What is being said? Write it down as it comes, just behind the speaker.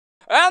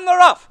And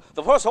they're off!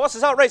 The first horse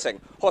is out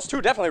racing. Horse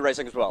 2 definitely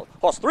racing as well.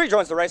 Horse 3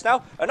 joins the race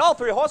now, and all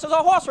 3 horses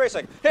are horse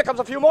racing. Here comes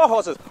a few more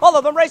horses, all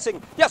of them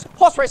racing. Yes,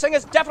 horse racing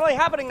is definitely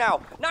happening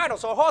now. 9 or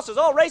so horses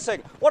all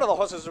racing. One of the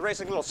horses is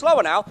racing a little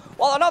slower now,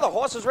 while another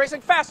horse is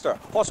racing faster.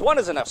 Horse 1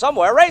 is in there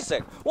somewhere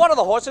racing. One of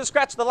the horses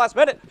scratched at the last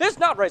minute is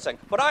not racing,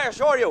 but I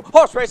assure you,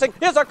 horse racing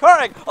is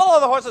occurring. All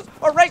of the horses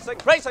are racing.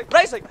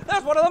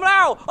 There's one of them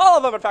now. All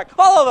of them, in fact,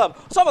 all of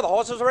them. Some of the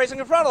horses are racing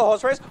in front of the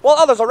horse race, while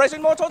others are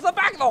racing more towards the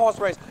back of the horse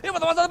race. Even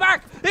the ones in the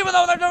back, even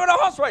though they're doing a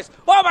horse race.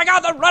 Oh my God,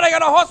 they're running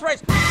in a horse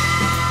race!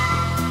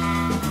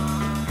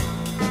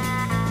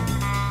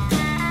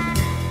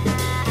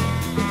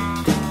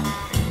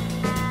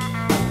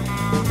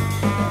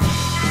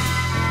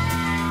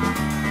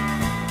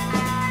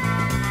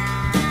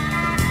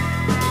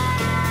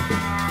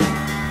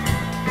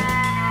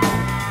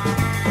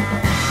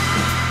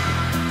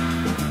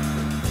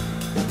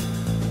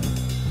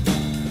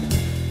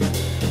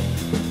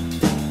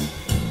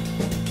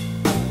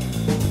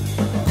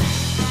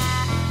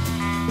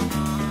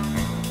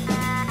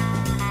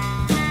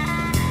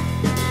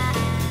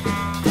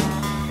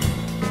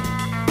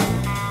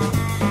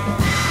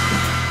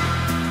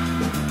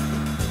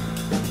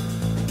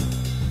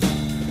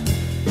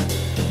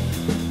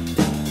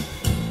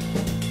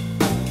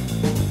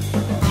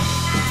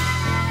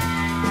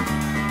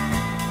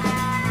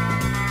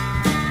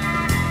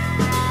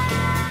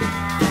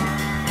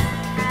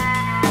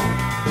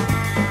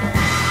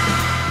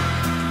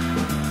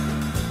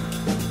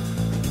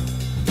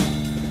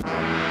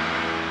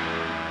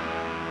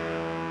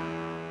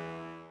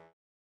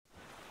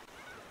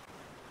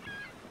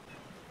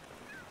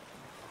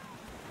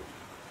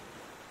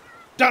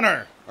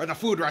 Dunner, are the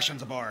food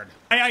rations aboard?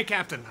 Aye, aye,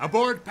 Captain.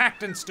 Aboard,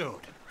 packed and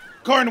stowed.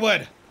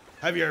 Cornwood,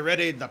 have you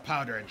readied the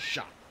powder and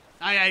shot?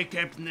 Aye, aye,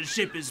 Captain. The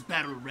ship is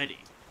battle ready.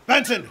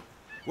 Benson,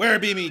 where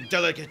be me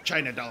delicate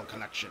China doll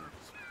collection?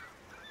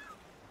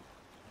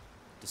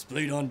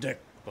 Displayed on deck,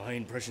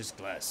 behind precious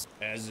glass,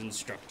 as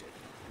instructed.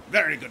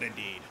 Very good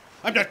indeed.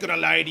 I'm not gonna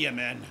lie to you,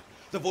 men.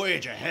 The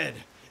voyage ahead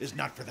is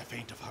not for the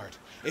faint of heart.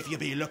 If you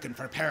be looking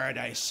for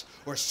paradise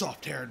or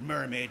soft-haired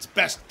mermaids,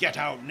 best get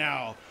out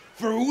now,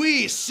 for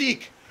we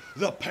seek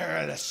the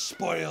perilous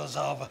spoils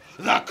of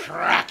the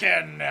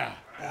Kraken.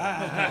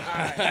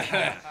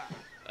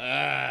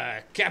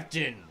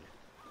 Captain.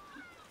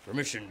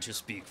 Permission to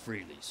speak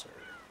freely, sir.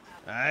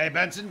 Aye,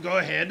 Benson, go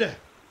ahead.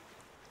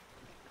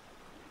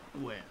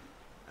 Well,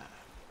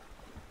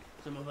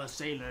 some of us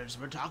sailors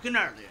were talking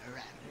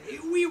earlier.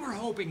 We were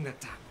hoping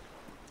that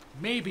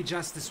maybe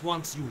just this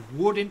once you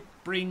wouldn't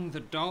bring the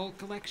doll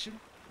collection.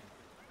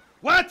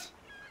 What?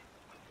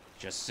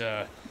 Just,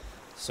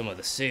 some of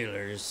the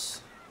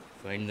sailors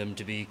find them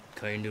to be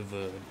kind of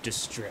a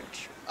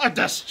distraction. A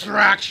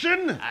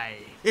distraction? Aye.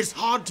 It's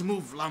hard to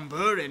move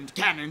lumber and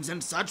cannons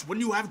and such when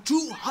you have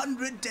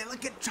 200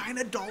 delicate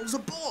China dolls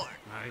aboard.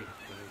 Aye.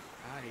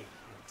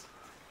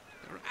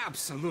 They're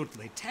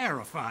absolutely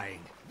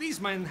terrifying.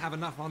 These men have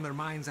enough on their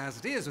minds as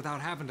it is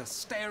without having to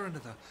stare into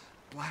the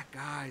black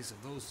eyes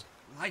of those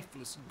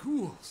lifeless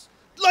ghouls.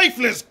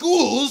 Lifeless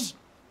ghouls?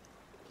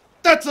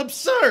 That's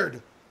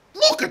absurd!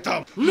 Look at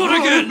them! Not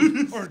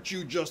again! Aren't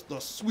you just the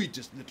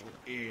sweetest little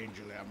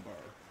angel, Amber?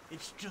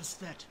 It's just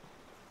that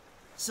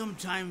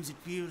sometimes it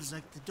feels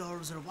like the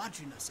dolls are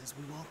watching us as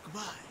we walk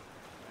by.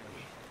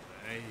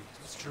 Aye,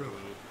 it's true.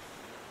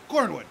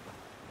 Cornwood,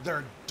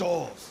 they're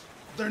dolls.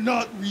 They're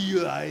not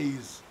real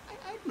eyes.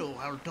 I know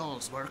how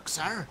dolls work,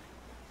 sir.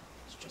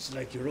 It's just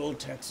like your old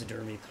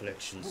taxidermy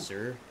collection,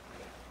 sir.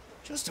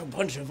 Just a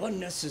bunch of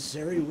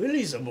unnecessary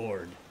willies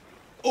aboard.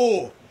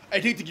 Oh,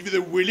 I'd hate to give you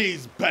the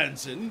willies,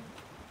 Benson.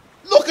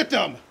 Look at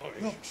them!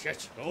 Holy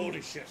shit,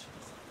 holy shit.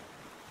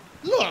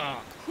 Look!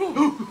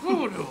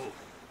 Oh no!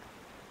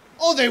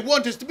 All they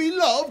want is to be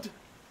loved.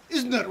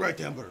 Isn't that right,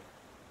 Amber?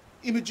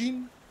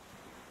 Imogene?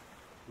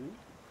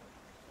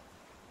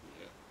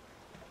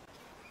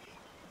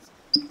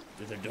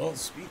 Do the dolls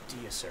speak to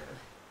you, sir?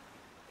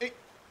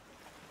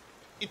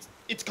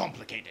 It's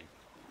complicated.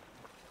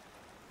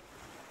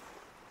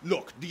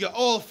 Look, do you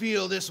all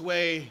feel this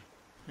way?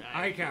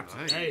 Aye,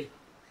 Captain. Aye.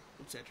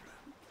 Etc.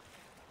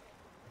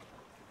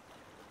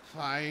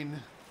 Fine.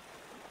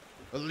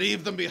 We'll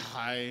leave them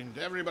behind.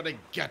 Everybody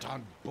get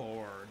on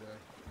board.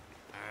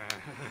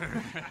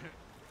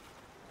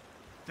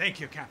 Thank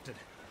you, Captain.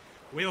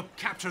 We'll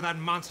capture that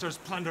monster's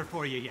plunder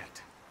for you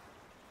yet.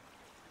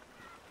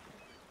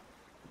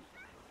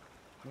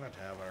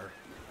 Whatever.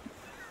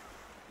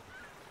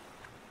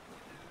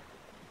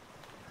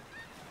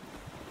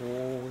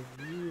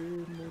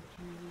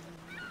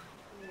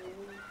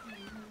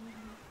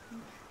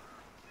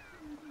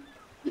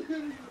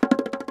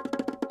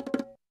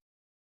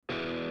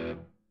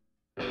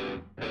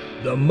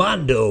 The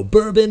Mondo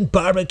Bourbon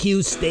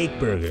Barbecue Steak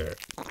Burger.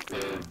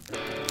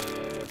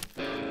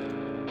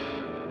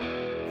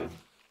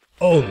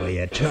 Only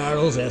at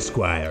Charles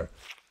Esquire.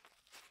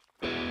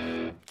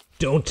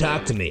 Don't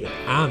talk to me,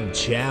 I'm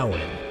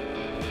chowing.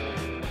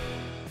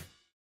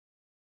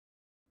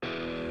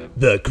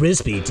 The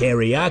Crispy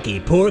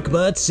Teriyaki Pork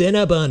Butt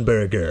Cinnabon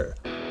Burger.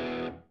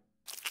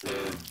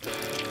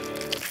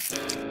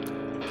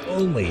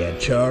 Only at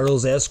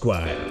Charles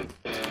Esquire.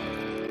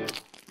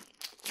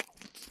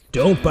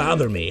 Don't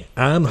bother me,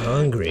 I'm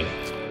hungry.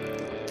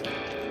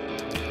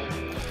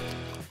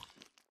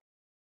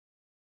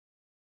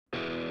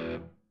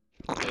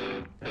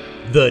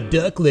 The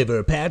Duck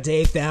Liver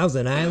Pate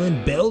Thousand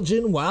Island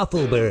Belgian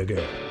Waffle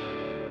Burger.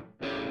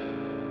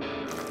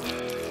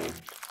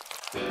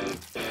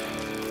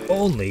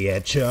 Only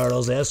at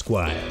Charles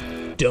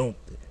Esquire. Don't.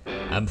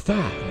 I'm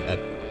fine.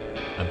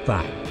 I'm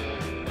fine.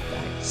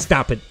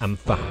 Stop it, I'm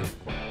fine.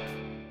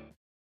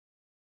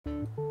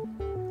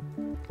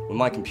 When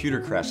my computer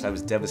crashed, I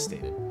was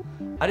devastated.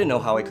 I didn't know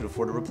how I could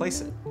afford to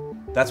replace it.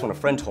 That's when a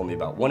friend told me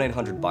about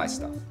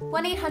 1-800-BUY-STUFF.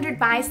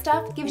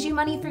 1-800-BUY-STUFF gives you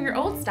money for your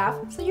old stuff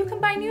so you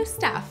can buy new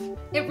stuff.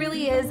 It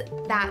really is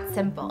that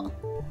simple.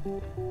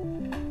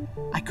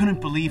 I couldn't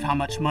believe how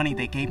much money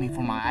they gave me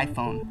for my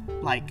iPhone.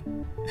 Like,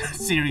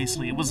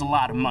 seriously, it was a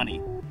lot of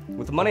money.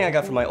 With the money I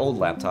got from my old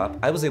laptop,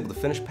 I was able to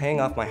finish paying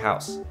off my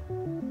house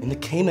in the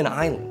Cayman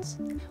Islands.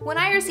 When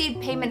I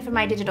received payment for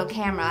my digital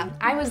camera,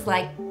 I was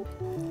like,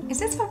 is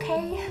this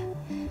okay?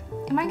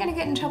 Am I gonna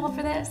get in trouble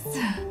for this?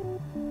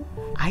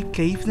 I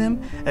gave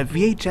them a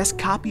VHS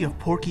copy of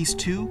Porky's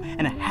 2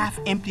 and a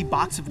half-empty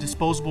box of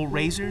disposable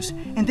razors,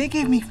 and they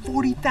gave me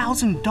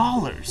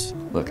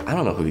 $40,000. Look, I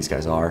don't know who these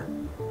guys are,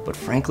 but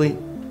frankly,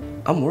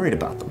 I'm worried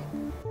about them.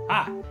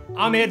 Hi,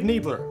 I'm Ed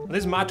Niebler.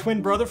 This is my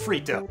twin brother,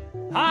 Frito.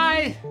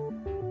 Hi!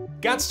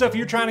 Got stuff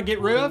you're trying to get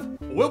rid of?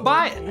 We'll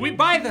buy it. We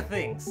buy the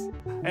things.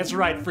 That's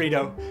right,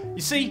 Frito.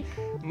 You see,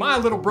 my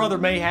little brother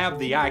may have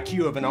the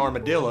IQ of an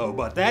armadillo,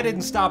 but that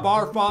didn't stop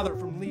our father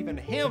from leaving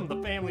him the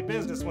family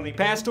business when he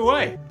passed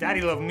away.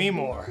 Daddy loved me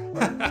more.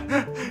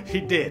 He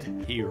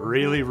did. He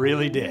really,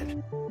 really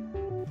did.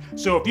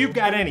 So if you've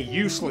got any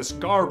useless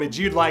garbage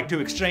you'd like to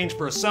exchange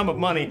for a sum of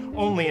money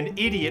only an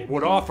idiot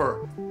would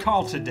offer,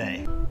 call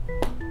today.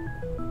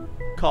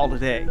 Call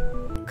today.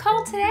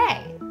 Call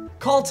today.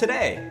 Call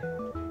today.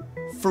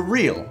 For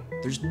real.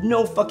 There's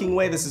no fucking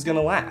way this is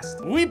gonna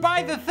last. We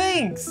buy the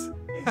things!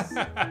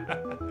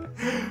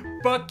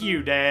 Fuck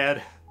you,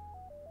 Dad.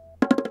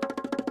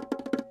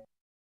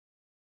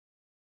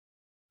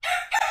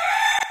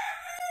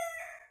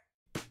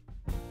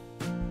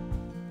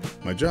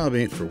 My job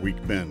ain't for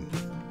weak men.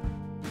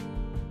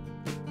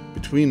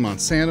 Between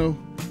Monsanto,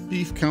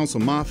 Beef Council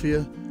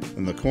Mafia,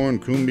 and the Corn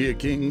Cumbia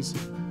Kings,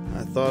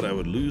 I thought I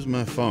would lose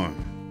my farm.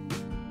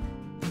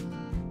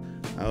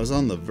 I was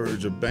on the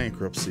verge of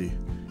bankruptcy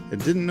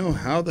and didn't know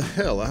how the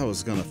hell I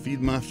was gonna feed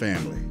my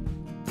family.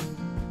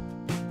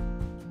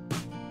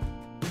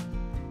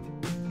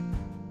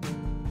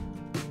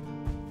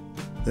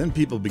 Then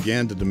people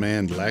began to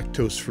demand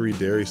lactose-free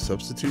dairy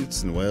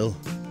substitutes, and well,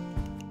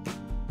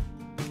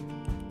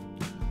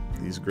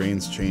 these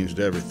grains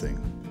changed everything.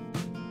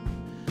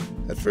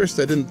 At first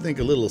I didn't think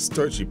a little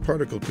starchy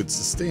particle could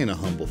sustain a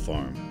humble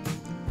farm.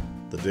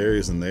 The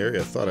dairies in the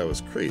area thought I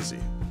was crazy,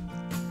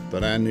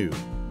 but I knew,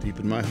 deep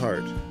in my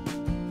heart,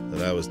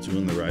 that I was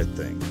doing the right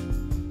thing.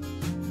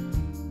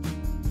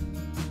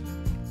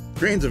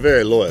 Grains are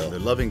very loyal. They're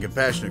loving,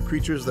 compassionate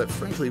creatures that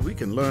frankly we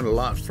can learn a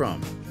lot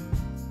from.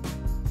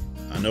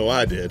 I know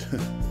I did.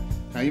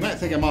 Now you might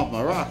think I'm off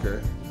my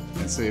rocker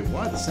and say,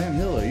 why the Sam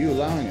Hill are you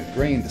allowing a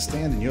grain to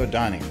stand in your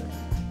dining room?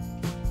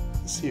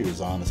 This here is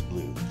Honest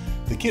Blue.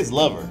 The kids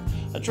love her.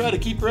 I try to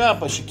keep her out,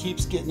 but she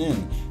keeps getting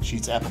in. She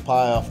eats apple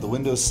pie off the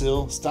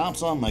windowsill,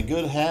 stomps on my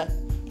good hat.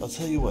 I'll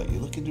tell you what, you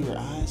look into her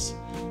eyes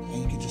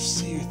and you can just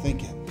see her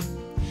thinking.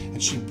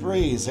 And she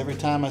brays every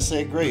time I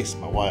say grace.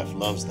 My wife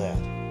loves that.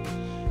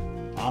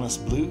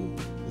 Honest Blue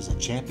is a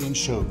champion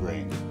show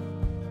grain.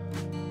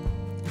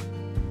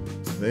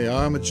 They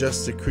are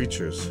majestic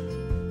creatures.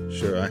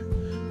 Sure, I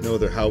know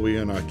they're how we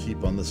earn our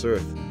keep on this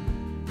earth.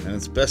 And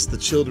it's best the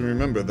children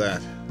remember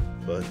that,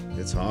 but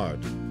it's hard.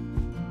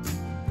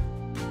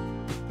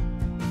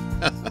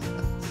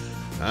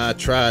 I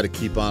try to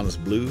keep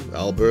Honest Blue,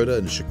 Alberta,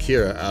 and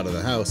Shakira out of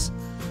the house,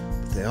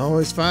 but they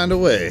always find a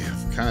way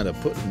of kind of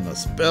putting a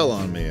spell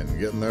on me and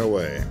getting their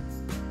way.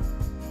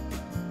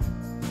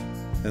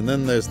 And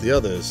then there's the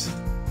others.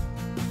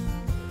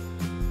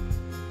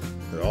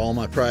 They're all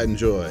my pride and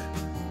joy.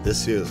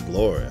 This here's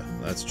Gloria,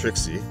 that's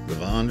Trixie,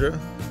 Devondra,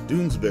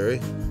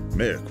 Doonesbury,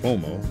 Mayor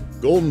Cuomo,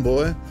 Golden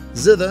Boy,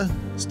 Zither,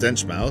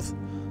 Stenchmouth,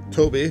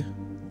 Toby,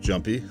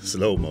 Jumpy,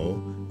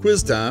 Slow-Mo,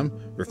 Quiz Time,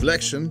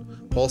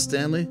 Reflection, Paul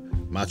Stanley,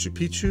 Machu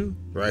Picchu,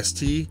 Rice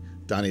Tea,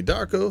 Donnie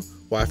Darko,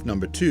 Wife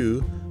Number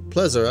 2,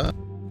 Pleasura.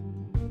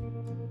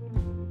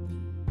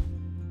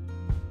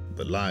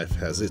 But life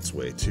has its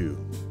way too.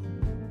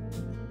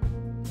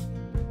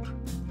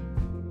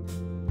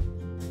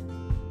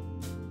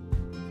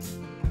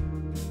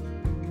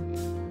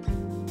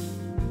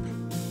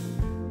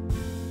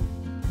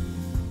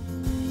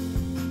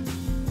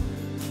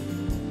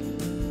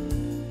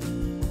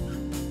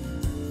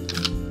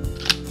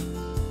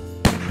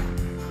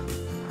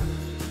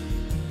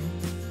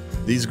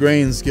 These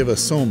grains give us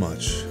so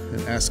much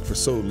and ask for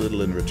so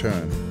little in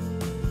return.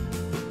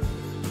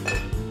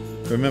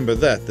 Remember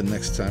that the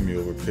next time you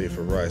overpay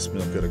for rice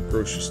milk at a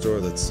grocery store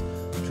that's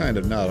kind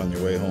of not on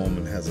your way home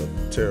and has a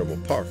terrible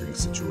parking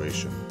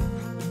situation.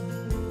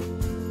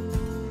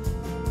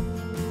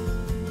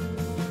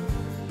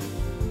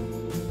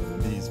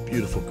 These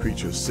beautiful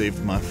creatures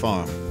saved my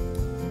farm.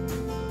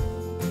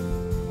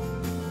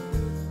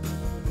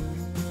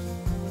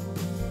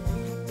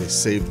 They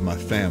saved my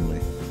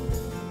family.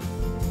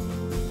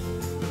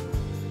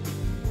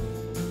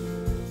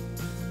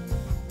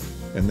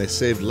 And they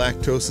saved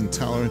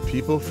lactose-intolerant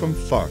people from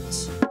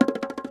farts.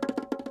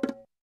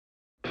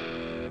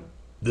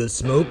 The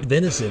smoked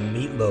venison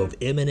meatloaf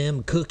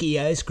M&M cookie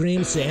ice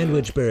cream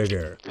sandwich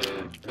burger.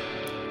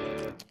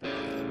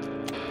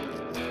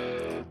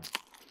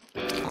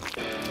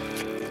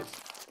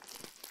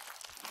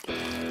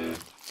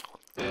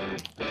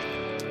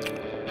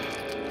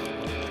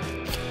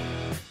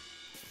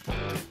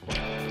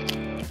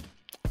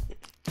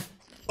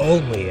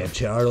 Only at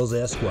Charles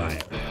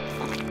Esquire.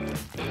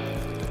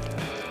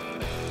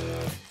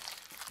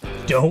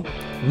 Don't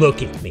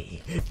look at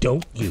me.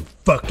 Don't you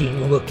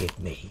fucking look at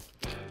me.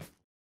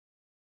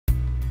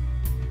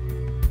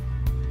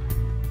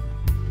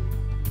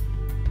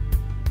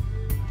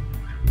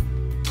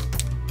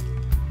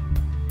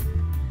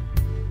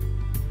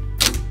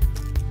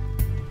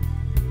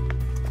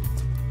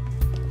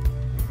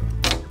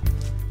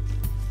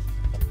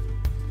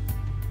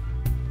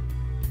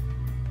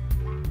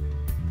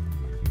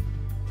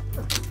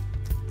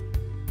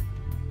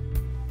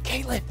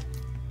 Caitlin!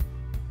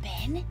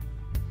 Ben?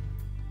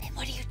 Ben,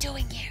 what are you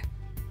doing here?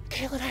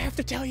 Caitlin, I have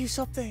to tell you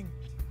something.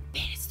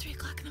 Ben, it's 3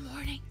 o'clock in the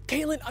morning.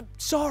 Caitlin, I'm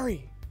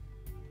sorry.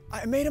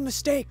 I made a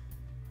mistake.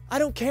 I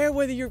don't care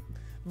whether you're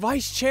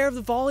vice chair of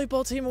the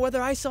volleyball team or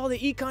whether I saw the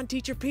econ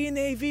teacher pee in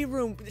the AV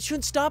room. It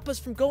shouldn't stop us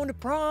from going to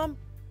prom.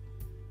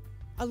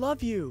 I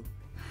love you.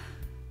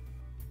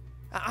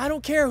 I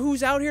don't care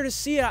who's out here to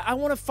see it. I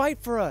want to fight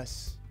for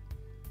us.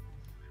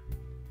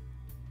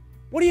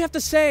 What do you have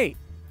to say?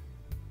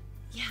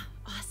 Yeah,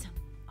 awesome.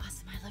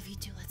 Awesome. I love you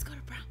too. Let's go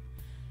to prom.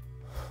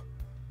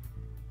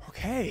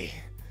 Okay.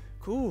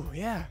 Cool,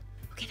 yeah.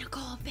 Okay, now go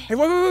home, Ben. Hey,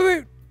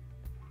 wait.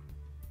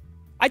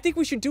 I think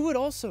we should do it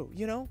also,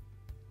 you know?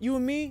 You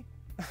and me.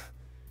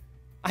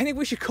 I think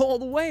we should go all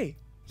the way.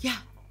 Yeah,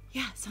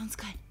 sounds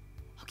good.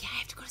 Okay, I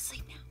have to go to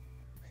sleep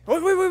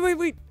now.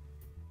 Wait.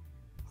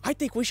 I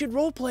think we should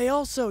roleplay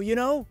also, you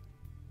know?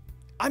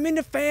 I'm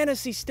into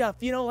fantasy stuff,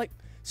 you know, like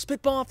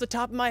spitball off the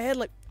top of my head,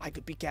 like I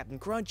could be Captain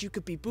Crunch, you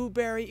could be Boo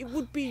Berry, it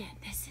would be... Man,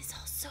 this is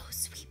all so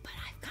sweet, but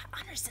I've got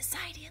honor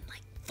society in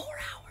like 4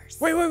 hours.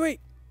 Wait.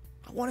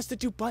 I want us to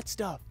do butt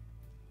stuff.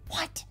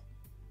 What?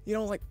 You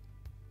know, like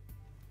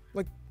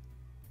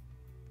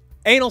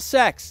anal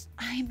sex.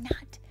 I'm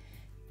not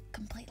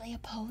completely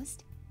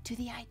opposed to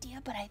the idea,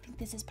 but I think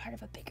this is part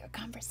of a bigger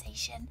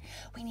conversation.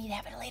 We need to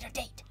have it at a later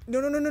date.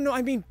 No.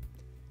 I mean,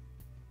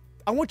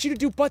 I want you to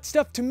do butt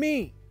stuff to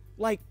me.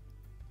 Like,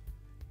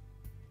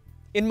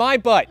 in my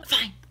butt.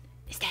 Fine.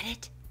 Is that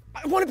it?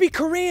 I want to be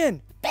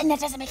Korean. Ben, that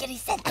doesn't make any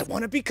sense. I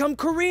want to become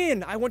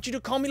Korean. I want you to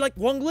call me like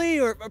Wong Lee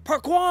or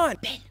Park Hwan.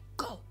 Ben,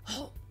 go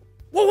home.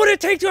 What would it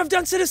take to have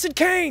done Citizen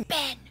Kane?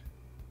 Ben.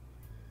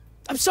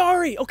 I'm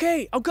sorry.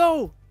 Okay, I'll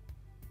go.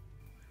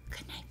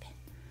 Good night, Ben.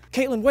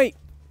 Caitlin, wait.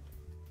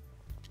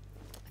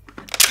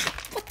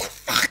 What the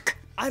fuck?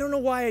 I don't know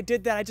why I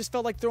did that. I just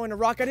felt like throwing a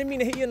rock. I didn't mean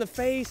to hit you in the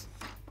face.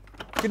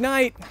 Good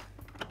night.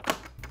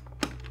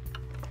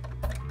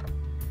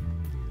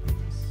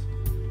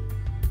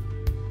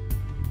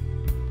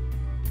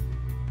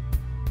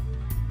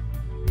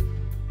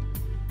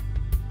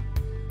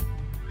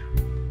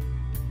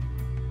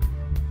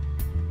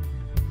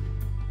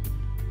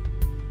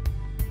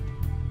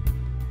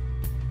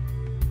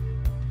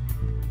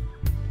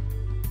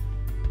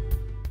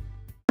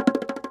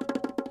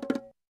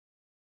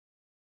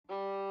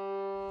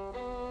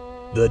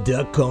 The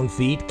duck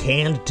confit,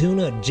 canned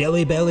tuna,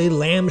 jelly belly,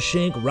 lamb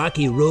shank,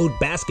 Rocky Road,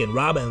 Baskin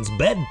Robbins,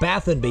 Bed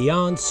Bath &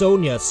 Beyond,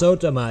 Sonia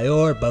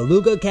Sotomayor,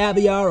 beluga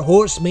caviar,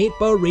 horse meat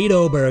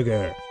burrito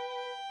burger.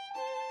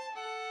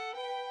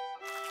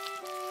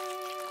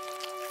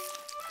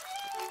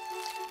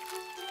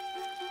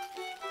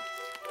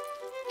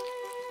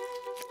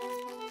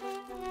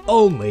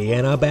 Only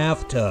in a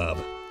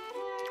bathtub.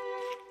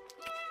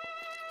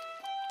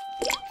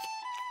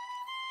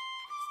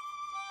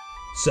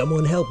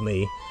 Someone help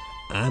me.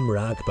 I'm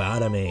rock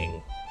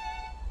bottoming.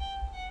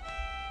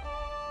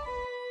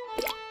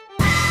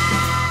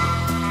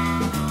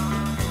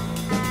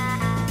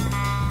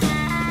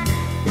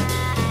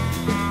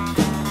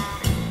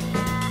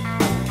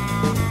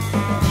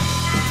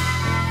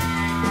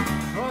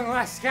 Long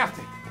last,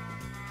 Captain.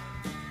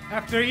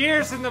 After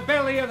years in the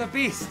belly of the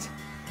beast,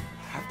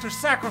 after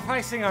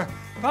sacrificing our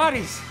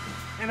bodies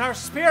and our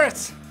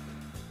spirits,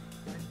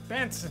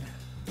 Benson,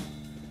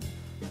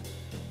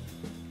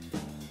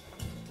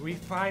 we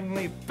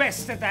finally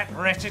bested that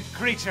wretched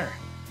creature.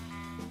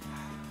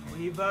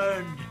 We've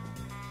earned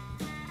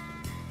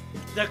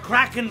the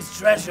Kraken's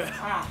treasure.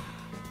 I'm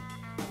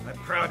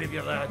proud of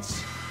you,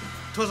 lads.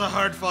 'Twas a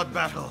hard-fought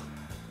battle,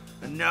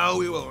 And now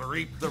we will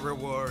reap the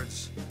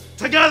rewards.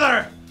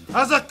 Together,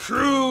 as a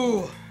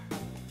crew!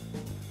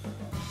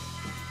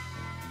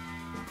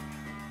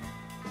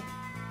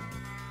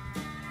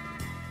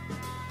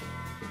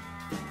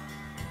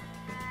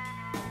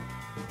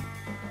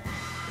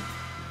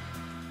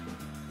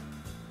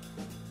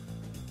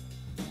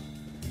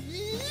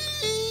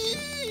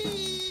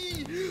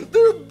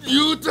 They're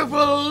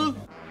beautiful!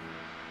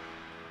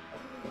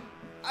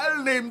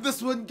 I'll name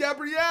this one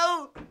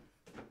Gabrielle.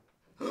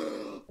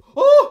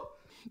 Oh,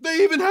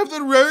 they even have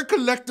the rare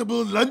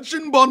collectible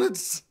luncheon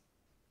bonnets.